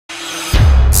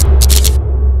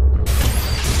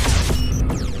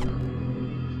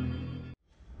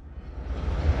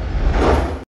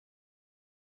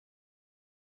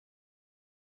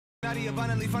nutty,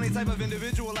 abundantly funny type of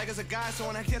individual. Like as a guy, so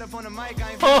when I get up on the mic,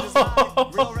 I ain't feeling this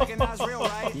vibe. Real recognize real,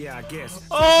 right? Yeah, I guess. So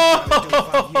what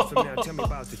 5 years from now, tell me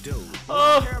about to do.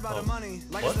 I don't care about the money,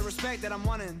 like it's the respect that I'm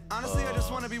wanting. Honestly, I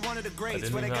just want to be one of the greats,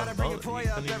 but they gotta bring your boy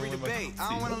up every debate. I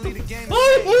don't want to lead the game. I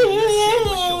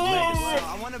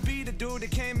want to be the dude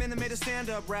that came in and made a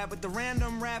stand-up rap with the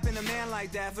random rap and a man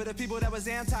like that for the people that was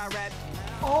anti-rap.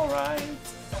 All right.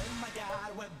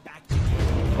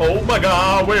 Oh my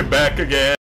God, we're back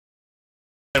again.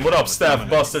 And what up, Staff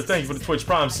Buster? Thank you for the Twitch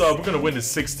Prime sub. We're gonna win the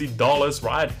 $60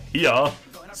 right here.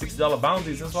 $60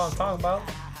 bounties. That's what I'm talking about.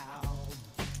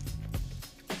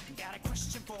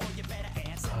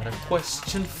 Got a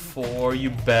question for you.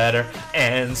 Better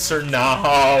answer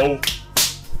now.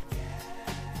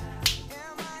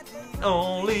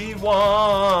 Only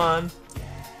one.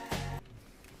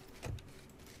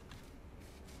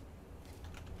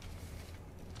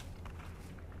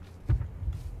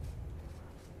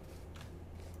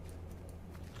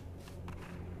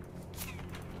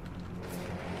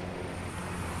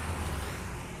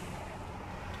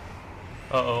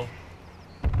 Uh-oh.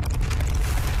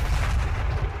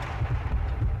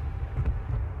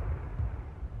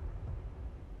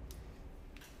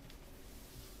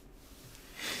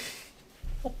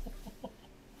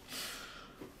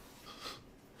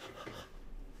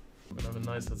 We're gonna have a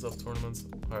nice heads up tournaments.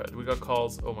 Alright, we got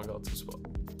calls. Oh my God, 2 spot.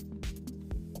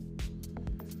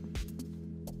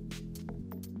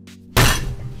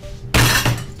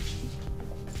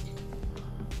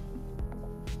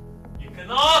 You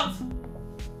cannot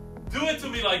do it to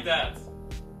me like that.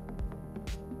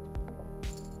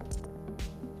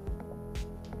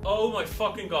 Oh my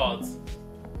fucking God.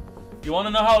 You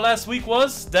wanna know how last week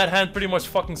was? That hand pretty much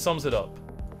fucking sums it up.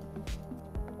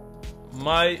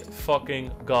 My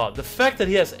fucking God. The fact that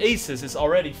he has aces is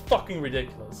already fucking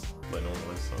ridiculous. Play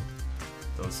normally, so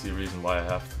don't see a reason why I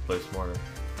have to play smarter.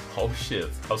 Oh shit.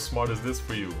 How smart is this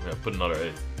for you? Yeah, put another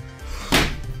 8.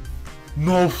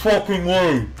 No fucking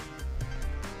way!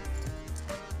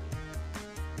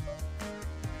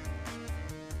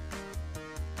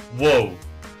 Whoa.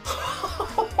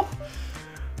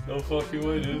 No fucking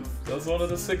way, dude. That's one of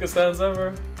the sickest hands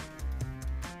ever.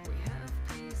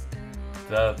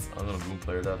 That, I'm gonna boom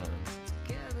player that hand.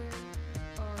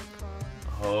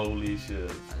 Holy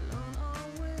shit.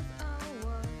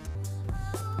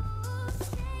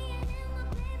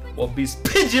 What beast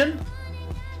pigeon?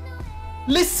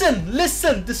 Listen,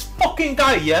 this fucking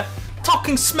guy, yeah?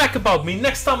 Talking smack about me.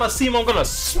 Next time I see him, I'm gonna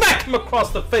smack him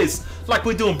across the face like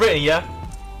we do in Britain, yeah?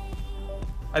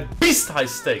 I beast high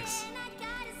stakes.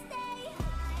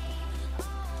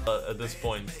 At this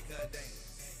point,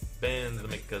 band the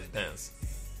make us dance.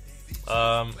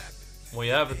 When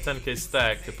you have a 10k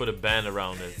stack, they put a band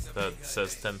around it that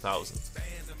says 10,000.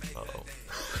 Uh-oh.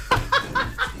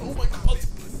 Oh my God.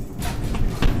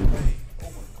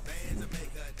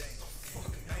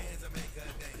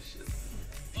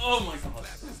 Oh my God.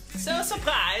 So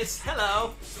surprise!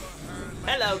 Hello!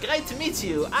 Hello, great to meet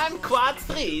you. I'm Quad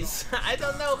Freeze. I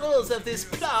don't know rules of this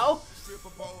plow.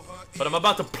 But I'm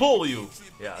about to pull you!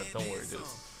 Yeah, don't worry, dude.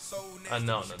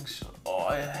 No. Oh,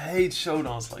 I hate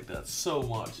showdowns like that so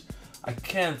much. I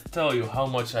can't tell you how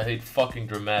much I hate fucking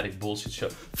dramatic bullshit show.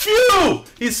 Phew!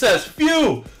 He says,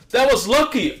 phew! That was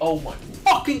lucky! Oh my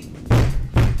fucking...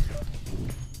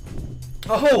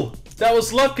 Oh! That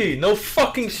was lucky! No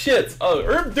fucking shit! Oh,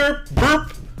 derp,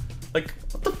 burp! Like,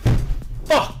 what the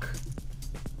fuck?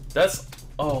 That's...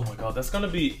 Oh my God, that's gonna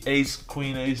be ace,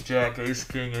 queen, ace, jack, ace,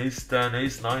 king, ace, 10,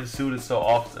 ace, 9 suited so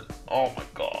often. Oh my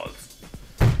God.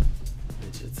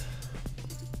 Midget.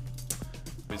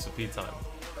 Piece of P time.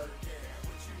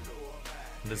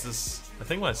 This is, I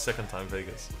think, my second time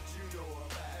Vegas.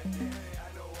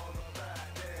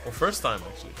 Or first time,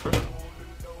 actually. First time.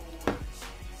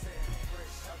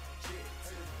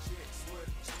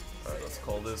 Alright, let's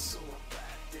call this.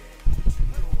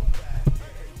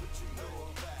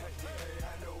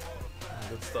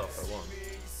 Good stuff, I won.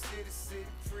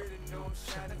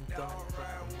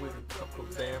 With a couple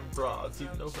damn broads, you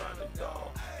know how to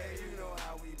go.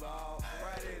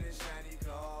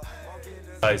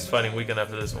 Nice, fighting weekend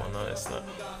after this one. Nice, nice.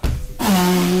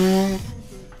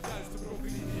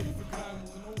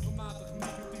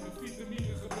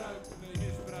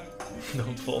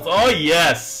 Don't fold. Oh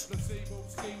yes!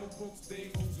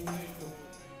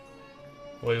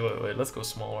 Wait. Let's go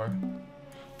smaller.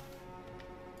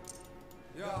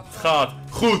 Het gaat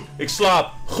goed. Ik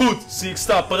slaap goed. Zie ik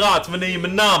sta paraat wanneer je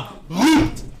mijn naam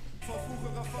roept.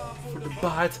 Voor de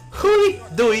baard. Goei.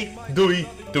 Doei. Doei.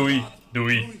 Doei.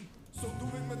 Doei.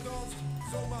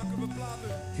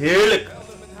 Heerlijk.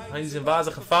 Hij is in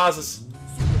wazige fases.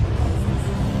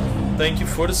 thank you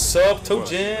for the sub,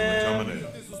 Tojin.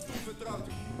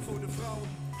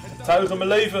 Tuigen mijn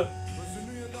leven.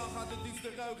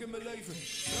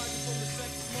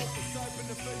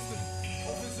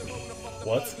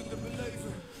 What?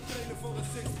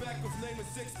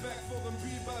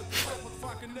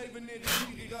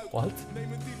 What?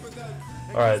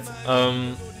 Alright,